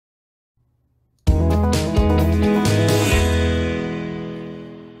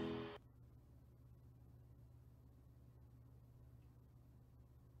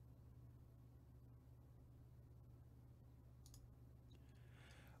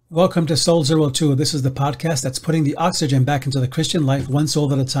Welcome to Soul Zero Two. This is the podcast that's putting the oxygen back into the Christian life, one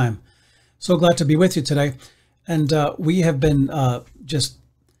soul at a time. So glad to be with you today. And we have been just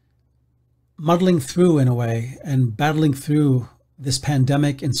muddling through in a way and battling through this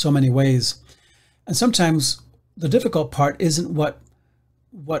pandemic in so many ways. And sometimes the difficult part isn't what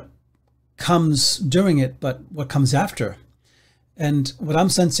comes during it, but what comes after. And what I'm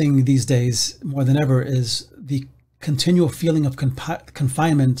sensing these days more than ever is the continual feeling of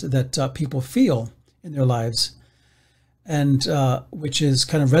confinement that people feel in their lives, and which is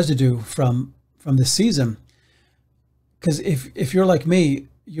kind of residue from this season. Because if you're like me,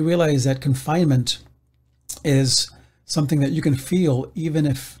 you realize that confinement is something that you can feel even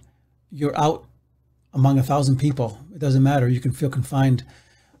if you're out among 1,000 people. It doesn't matter. You can feel confined.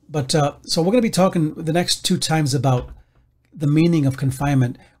 But so we're going to be talking the next two times about the meaning of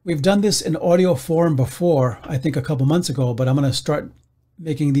confinement. We've done this in audio form before, I think a couple months ago, but I'm going to start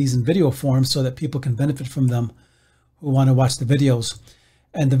making these in video form so that people can benefit from them who want to watch the videos.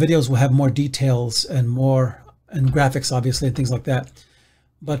 And the videos will have more details and graphics, obviously, and things like that.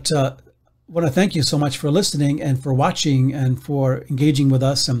 But I want to thank you so much for listening and for watching and for engaging with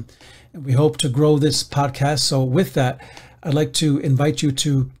us. And we hope to grow this podcast. So with that, I'd like to invite you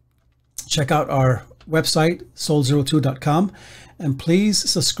to check out our website, soul02.com, and please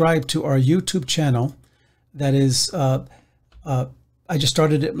subscribe to our YouTube channel. That is, I just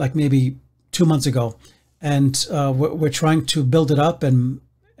started it like maybe 2 months ago, and we're trying to build it up, and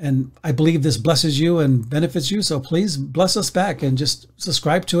I believe this blesses you and benefits you. So please bless us back and just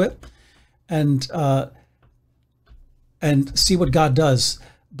subscribe to it, and see what God does.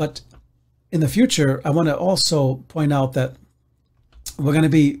 But in the future, I want to also point out that we're going to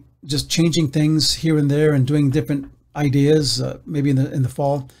be just changing things here and there and doing different ideas, maybe in the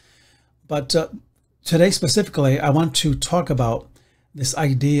fall. But today specifically, I want to talk about this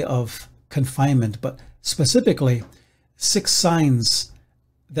idea of confinement, but specifically 6 signs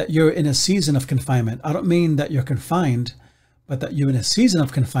that you're in a season of confinement. I don't mean that you're confined, but that you're in a season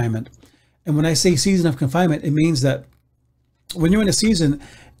of confinement. And when I say season of confinement, it means that when you're in a season,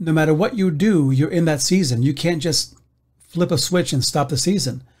 no matter what you do, you're in that season. You can't just flip a switch and stop the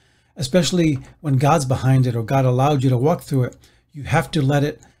season. Especially when God's behind it or God allowed you to walk through it. You have to let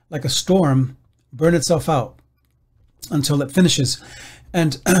it, like a storm, burn itself out until it finishes.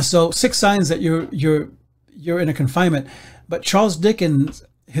 And so 6 signs that you're in a confinement. But Charles Dickens,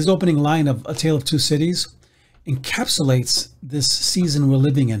 his opening line of A Tale of Two Cities, encapsulates this season we're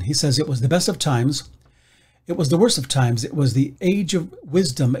living in. He says, it was the best of times. It was the worst of times. It was the age of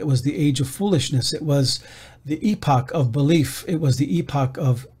wisdom. It was the age of foolishness. It was the epoch of belief. It was the epoch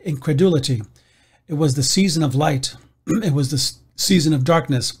of incredulity. It was the season of light. It was the season of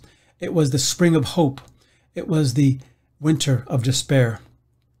darkness. It was the spring of hope. It was the winter of despair.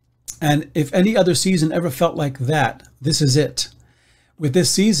 And if any other season ever felt like that, this is it. With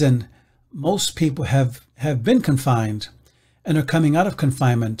this season, most people have been confined and are coming out of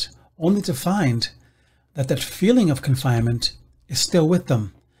confinement only to find that feeling of confinement is still with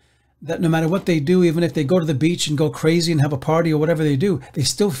them. That no matter what they do, even if they go to the beach and go crazy and have a party or whatever they do, they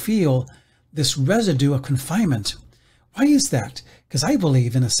still feel this residue of confinement. Why is that? Because I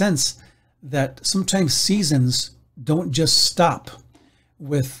believe, in a sense, that sometimes seasons don't just stop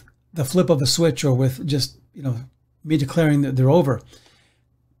with the flip of a switch or with just, me declaring that they're over.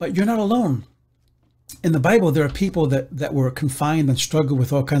 But you're not alone. In the Bible, there are people that were confined and struggled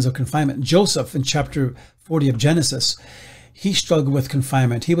with all kinds of confinement. Joseph, in chapter 40 of Genesis, he struggled with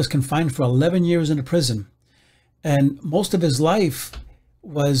confinement. He was confined for 11 years in a prison. And most of his life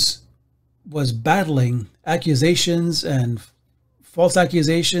was battling accusations and false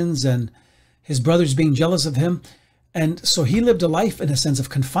accusations and his brothers being jealous of him. And so he lived a life in a sense of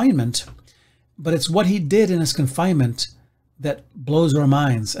confinement, but it's what he did in his confinement that blows our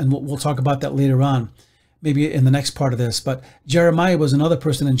minds. And we'll talk about that later on, maybe in the next part of this. But Jeremiah was another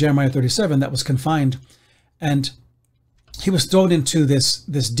person in Jeremiah 37 that was confined, and he was thrown into this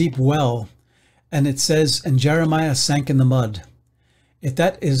deep well, and it says, and Jeremiah sank in the mud. If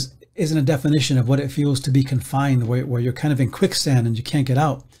that isn't a definition of what it feels to be confined, where you're kind of in quicksand and you can't get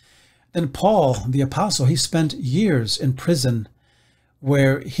out, then Paul, the apostle, he spent years in prison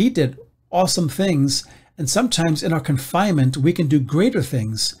where he did awesome things. And sometimes in our confinement, we can do greater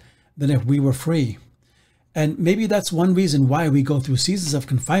things than if we were free. And maybe that's one reason why we go through seasons of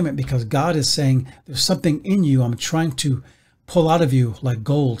confinement, because God is saying, there's something in you I'm trying to pull out of you like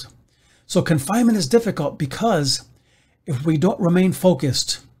gold. So confinement is difficult because if we don't remain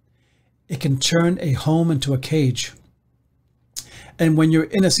focused, it can turn a home into a cage. And when you're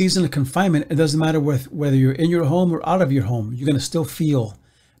in a season of confinement, it doesn't matter whether you're in your home or out of your home, you're going to still feel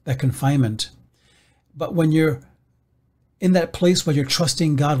that confinement. But when you're in that place where you're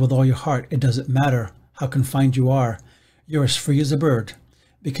trusting God with all your heart, it doesn't matter how confined you are. You're as free as a bird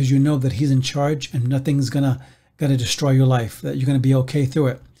because you know that He's in charge and nothing's gonna destroy your life, that you're gonna be okay through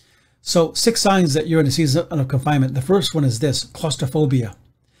it. So 6 signs that you're in a season of confinement. The first one is this: claustrophobia.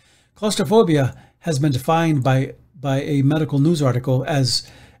 Claustrophobia has been defined by a medical news article as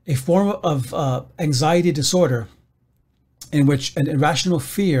a form of anxiety disorder in which an irrational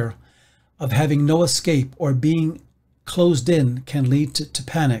fear of having no escape or being closed in can lead to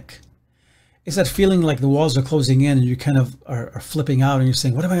panic. It's that feeling like the walls are closing in and you kind of are flipping out and you're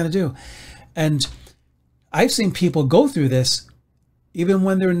saying, what am I going to do? And I've seen people go through this even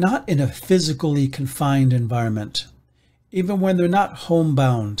when they're not in a physically confined environment, even when they're not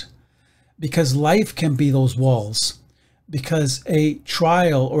homebound, because life can be those walls, because a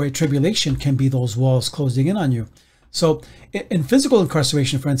trial or a tribulation can be those walls closing in on you. So in physical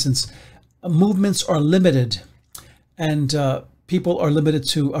incarceration, for instance, movements are limited, and people are limited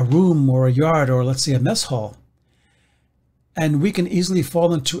to a room or a yard or, let's say, a mess hall. And we can easily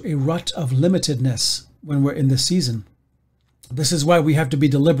fall into a rut of limitedness when we're in this season. This is why we have to be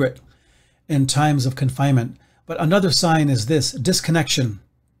deliberate in times of confinement. But another sign is this: disconnection.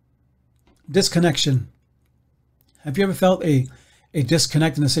 Disconnection. Have you ever felt a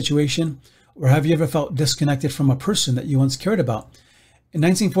disconnect in a situation? Or have you ever felt disconnected from a person that you once cared about? In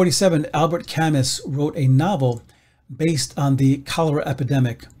 1947, Albert Camus wrote a novel based on the cholera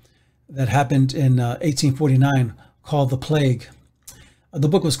epidemic that happened in 1849 called The Plague. The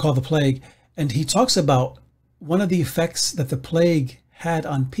book was called The Plague, and he talks about one of the effects that the plague had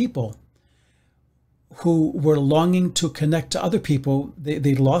on people who were longing to connect to other people.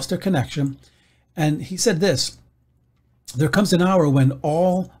 They lost their connection. And he said this: there comes an hour when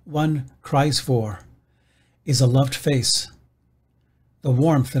all one cries for is a loved face, the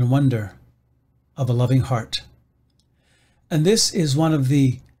warmth and wonder of a loving heart. And this is one of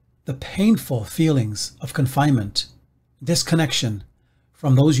the painful feelings of confinement: disconnection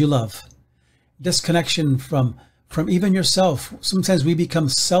from those you love, disconnection from even yourself. Sometimes we become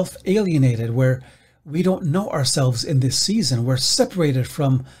self-alienated, where we don't know ourselves in this season. We're separated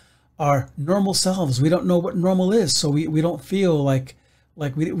from our normal selves. We don't know what normal is, so we don't feel like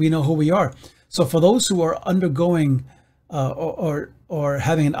we know who we are. So for those who are undergoing or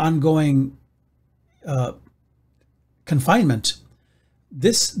having an ongoing confinement,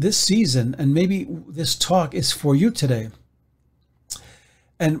 this season, and maybe this talk is for you today.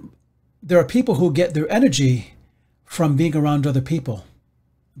 And there are people who get their energy from being around other people.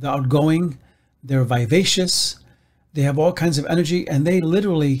 They're outgoing, they're vivacious, they have all kinds of energy, and they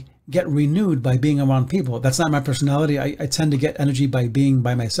literally get renewed by being around people. That's not my personality. I tend to get energy by being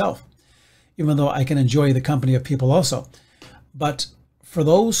by myself, even though I can enjoy the company of people also. But for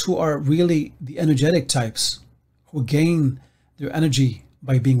those who are really the energetic types, who gain their energy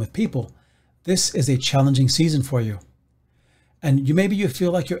by being with people, this is a challenging season for you. And maybe you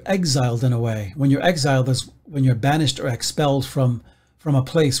feel like you're exiled in a way. When you're exiled is when you're banished or expelled from a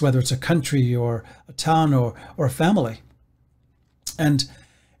place, whether it's a country or a town or a family. And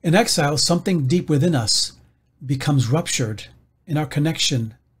in exile, something deep within us becomes ruptured in our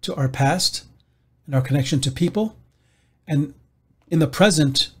connection to our past, in our connection to people, and in the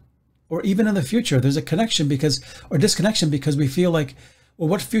present, or even in the future. There's a connection or disconnection because we feel like, well,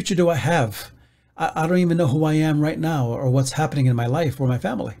 what future do I have? I don't even know who I am right now or what's happening in my life or my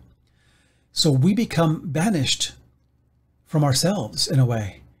family. So we become banished from ourselves in a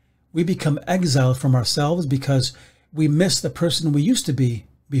way. We become exiled from ourselves because we miss the person we used to be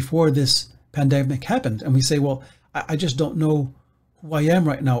before this pandemic happened. And we say, well, I just don't know who I am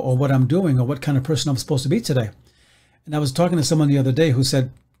right now or what I'm doing or what kind of person I'm supposed to be today. And I was talking to someone the other day who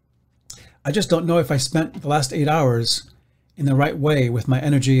said, I just don't know if I spent the last 8 hours in the right way with my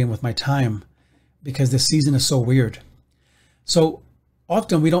energy and with my time, because this season is so weird. So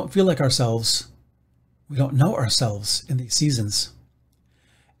often we don't feel like ourselves. We don't know ourselves in these seasons.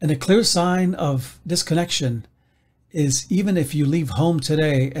 And a clear sign of disconnection is even if you leave home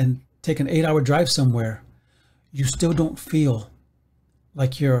today and take an 8-hour drive somewhere, you still don't feel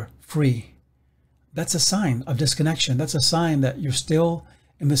like you're free. That's a sign of disconnection. That's a sign that you're still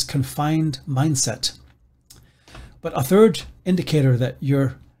in this confined mindset. But a third indicator that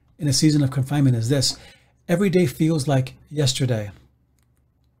you're in a season of confinement is this: every day feels like yesterday.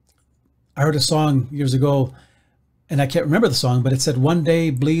 I heard a song years ago, and I can't remember the song, but it said, one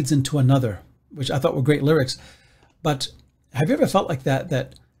day bleeds into another, which I thought were great lyrics. But have you ever felt like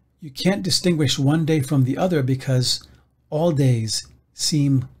that you can't distinguish one day from the other because all days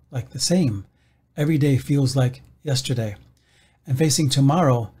seem like the same? Every day feels like yesterday. and facing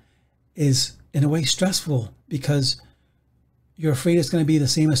tomorrow is in a way stressful because you're afraid it's going to be the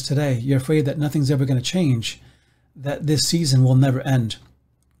same as today. You're afraid that nothing's ever going to change, that this season will never end.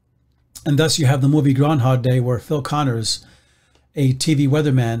 And thus you have the movie Groundhog Day, where Phil Connors, a TV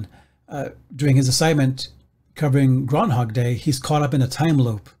weatherman, during his assignment covering Groundhog Day, he's caught up in a time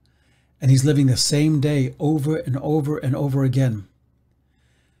loop and he's living the same day over and over and over again.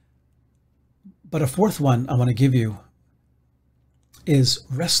 But a fourth one I want to give you is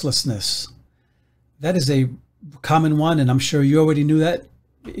restlessness. That is a common one, and I'm sure you already knew that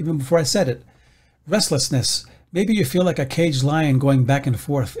even before I said it. Restlessness. Maybe you feel like a caged lion going back and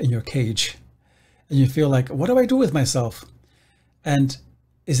forth in your cage, and you feel like, what do I do with myself? And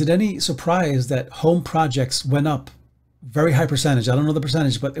is it any surprise that home projects went up very high percentage? I don't know the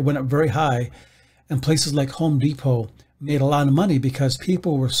percentage, but it went up very high. And places like Home Depot made a lot of money because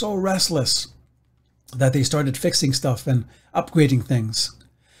people were so restless that they started fixing stuff and upgrading things.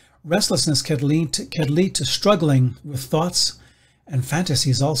 Restlessness can lead to struggling with thoughts and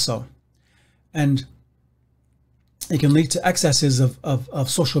fantasies also. And it can lead to excesses of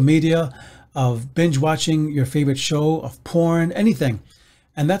social media, of binge watching your favorite show, of porn, anything.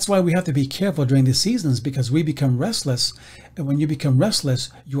 And that's why we have to be careful during these seasons, because we become restless. And when you become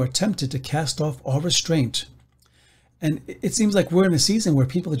restless, you are tempted to cast off all restraint. And it seems like we're in a season where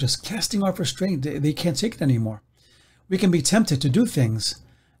people are just casting off restraint. They can't take it anymore. We can be tempted to do things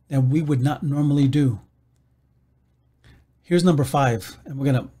that we would not normally do. Here's number 5, and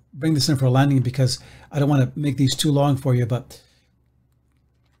we're going to bring this in for a landing because I don't want to make these too long for you, but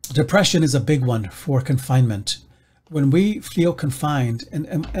depression is a big one for confinement. When we feel confined,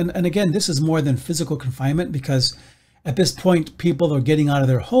 and again, this is more than physical confinement, because at this point, people are getting out of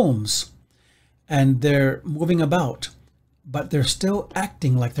their homes and they're moving about, but they're still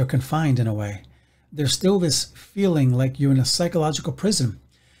acting like they're confined in a way. There's still this feeling like you're in a psychological prison.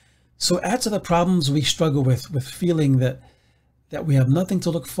 So add to the problems we struggle with feeling that we have nothing to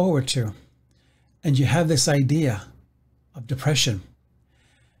look forward to. And you have this idea of depression.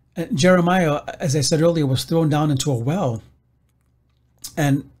 And Jeremiah, as I said earlier, was thrown down into a well.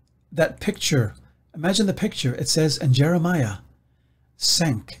 And that picture, imagine the picture. It says, and Jeremiah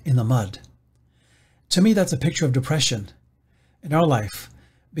sank in the mud. To me, that's a picture of depression in our life,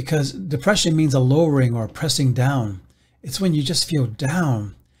 because depression means a lowering or pressing down. It's when you just feel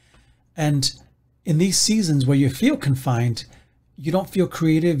down. And in these seasons where you feel confined, you don't feel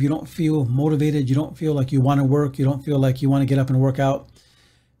creative, you don't feel motivated, you don't feel like you want to work, you don't feel like you want to get up and work out.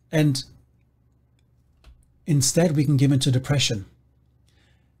 And instead, we can give into depression.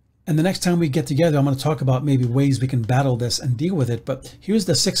 And the next time we get together, I'm going to talk about maybe ways we can battle this and deal with it. But here's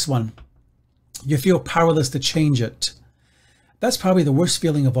the 6th one. You feel powerless to change it. That's probably the worst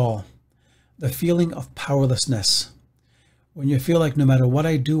feeling of all. The feeling of powerlessness. When you feel like no matter what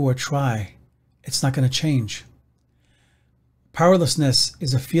I do or try, it's not going to change. Powerlessness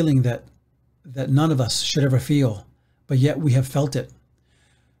is a feeling that none of us should ever feel, but yet we have felt it.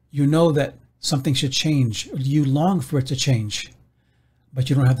 You know that something should change. You long for it to change, but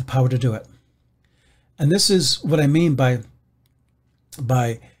you don't have the power to do it. And this is what I mean by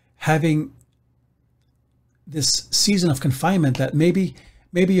having this season of confinement, that maybe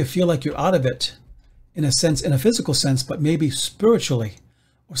you feel like you're out of it in a sense, in a physical sense, but maybe spiritually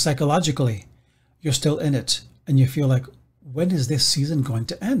or psychologically, you're still in it. And you feel like, when is this season going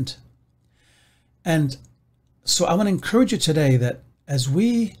to end? And so I want to encourage you today that as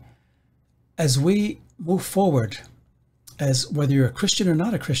we move forward, as whether you're a Christian or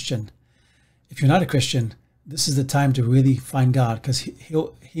not a Christian, if you're not a Christian, this is the time to really find God, because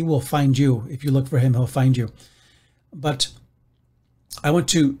he will find you. If you look for him, he'll find you. But I want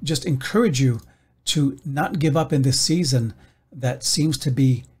to just encourage you to not give up in this season that seems to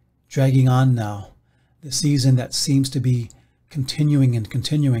be dragging on now, the season that seems to be continuing and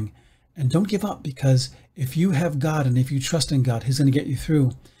continuing. And don't give up, because if you have God and if you trust in God, he's going to get you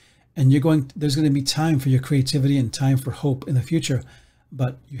through. And there's going to be time for your creativity and time for hope in the future.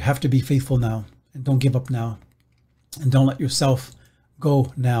 But you have to be faithful now, and don't give up now, and don't let yourself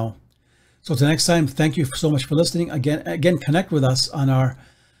go now. So till next time, thank you so much for listening. Again, connect with us on our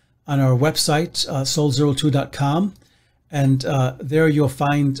website, soul02.com, and there you'll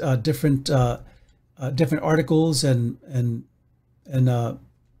find different articles and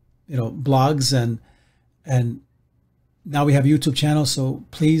blogs, and now we have a YouTube channel. So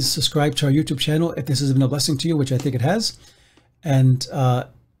please subscribe to our YouTube channel if this has been a blessing to you, which I think it has. And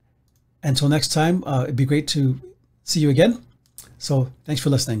until next time, it'd be great to see you again. So thanks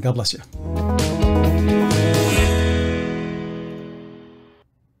for listening. God bless you.